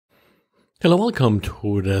Hello, welcome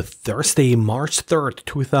to the Thursday, March 3rd,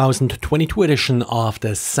 2022 edition of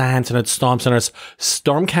the SANS Internet Storm Center's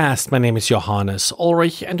Stormcast. My name is Johannes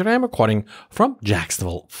Ulrich and today I'm recording from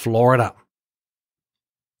Jacksonville, Florida.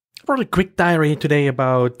 I wrote a quick diary today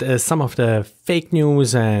about some of the fake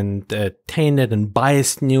news and tainted and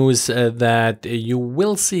biased news that you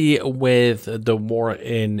will see with the war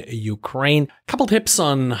in Ukraine. A couple tips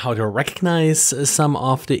on how to recognize some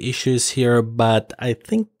of the issues here, but I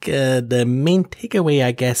think the main takeaway,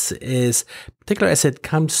 I guess, is particularly as it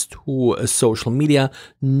comes to social media,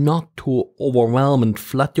 not to overwhelm and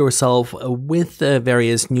flood yourself with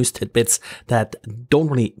various news tidbits that don't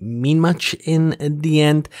really mean much in the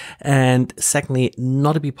end. And secondly,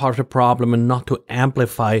 not to be part of the problem and not to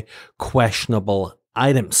amplify questionable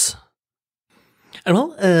items. And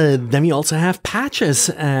well, then we also have patches.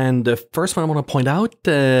 And the first one I want to point out,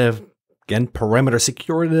 again, perimeter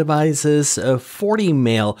security devices,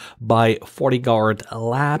 FortiMail by FortiGuard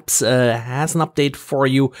Labs has an update for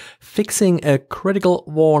you, fixing a critical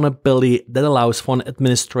vulnerability that allows for an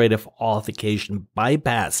administrative authentication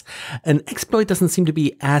bypass. An exploit doesn't seem to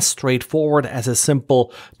be as straightforward as a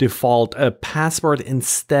simple default password.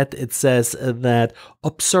 Instead, it says that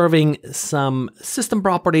observing some system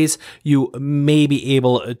properties, you may be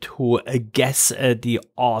able to guess the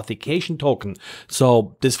authentication token.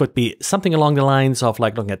 So this would be something along the lines of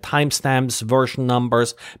like looking at timestamps, version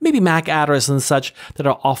numbers, maybe MAC address and such that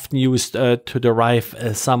are often used to derive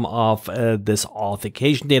some of this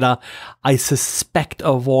authentication data. I suspect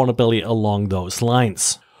a vulnerability along those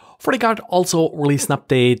lines. FortiGuard also released an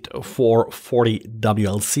update for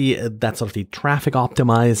FortiWLC. That's sort of the traffic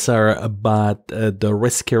optimizer, but the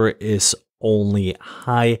risk here is only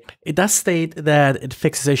high. It does state that it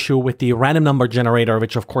fixes issue with the random number generator,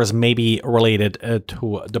 which of course may be related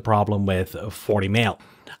to the problem with FortiMail.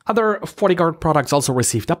 Other FortiGuard products also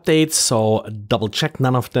received updates, so double check,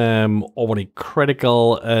 none of them overly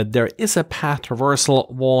critical. There is a path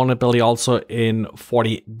traversal vulnerability also in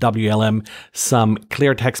FortiWLM. Some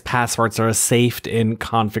clear text passwords are saved in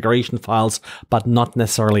configuration files, but not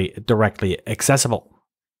necessarily directly accessible.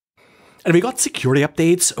 And we got security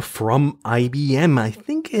updates from IBM. I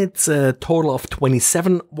think it's a total of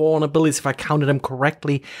 27 vulnerabilities, if I counted them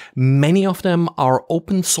correctly. Many of them are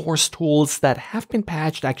open source tools that have been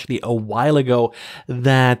patched actually a while ago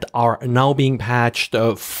that are now being patched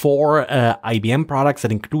for IBM products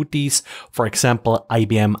that include these. For example,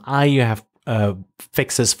 IBM I, you have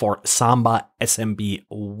fixes for Samba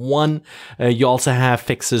SMB1. You also have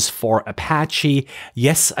fixes for Apache.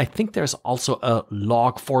 Yes, I think there's also a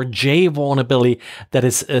Log4j vulnerability that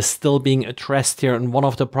is still being addressed here in one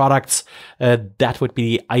of the products. That would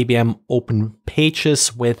be IBM Open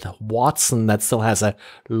Pages with Watson that still has a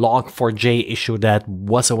Log4j issue that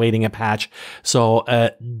was awaiting a patch. So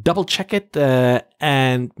double check it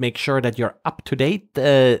and make sure that you're up to date.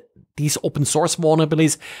 These open source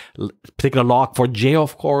vulnerabilities, particular Log4j,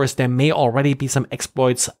 of course, there may already be some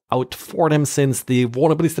exploits out for them since the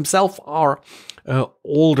vulnerabilities themselves are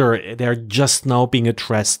older. They're just now being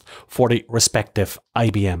addressed for the respective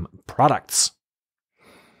IBM products.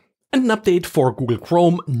 And an update for Google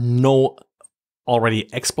Chrome, no already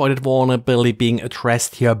exploited vulnerability being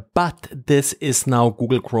addressed here, but this is now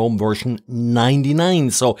Google Chrome version 99.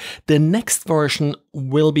 So the next version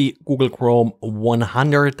will be Google Chrome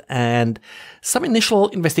 100, and some initial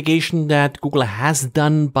investigation that Google has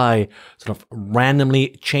done by sort of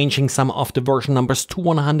randomly changing some of the version numbers to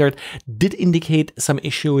 100 did indicate some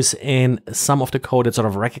issues in some of the code that sort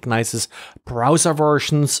of recognizes browser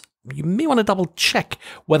versions. You may want to double check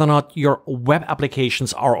whether or not your web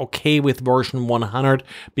applications are okay with version 100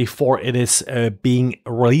 before it is being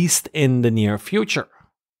released in the near future.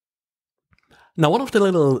 Now, one of the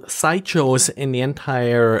little sideshows in the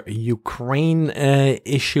entire Ukraine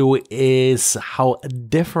issue is how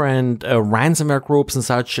different ransomware groups and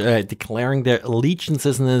such declaring their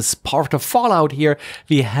allegiances. In this part of the fallout here,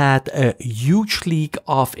 we had a huge leak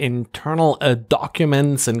of internal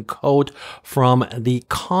documents and code from the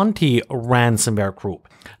Conti ransomware group.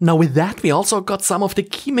 Now, with that, we also got some of the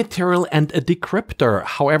key material and a decryptor.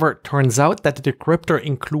 However, it turns out that the decryptor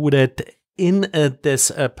included in this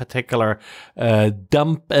particular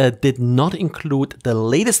dump did not include the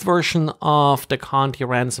latest version of the Conti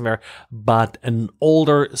ransomware, but an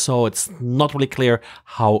older, so it's not really clear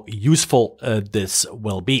how useful this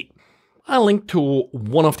will be. I'll link to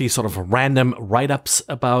one of these sort of random write-ups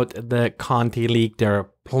about the Conti leak. There are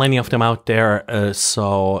plenty of them out there,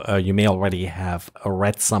 so you may already have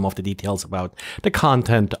read some of the details about the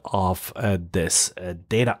content of this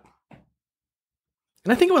data.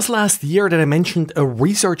 And I think it was last year that I mentioned a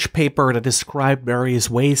research paper that described various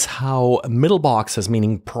ways how middleboxes,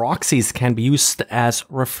 meaning proxies, can be used as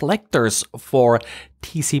reflectors for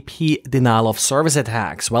TCP denial of service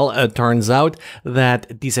attacks. Well, it turns out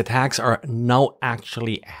that these attacks are now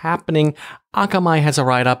actually happening. Akamai has a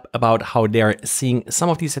write-up about how they're seeing some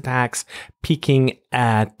of these attacks peaking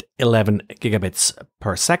at 11 gigabits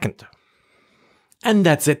per second. And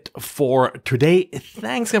that's it for today.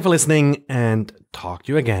 Thanks again for listening, and talk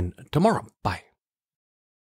to you again tomorrow. Bye.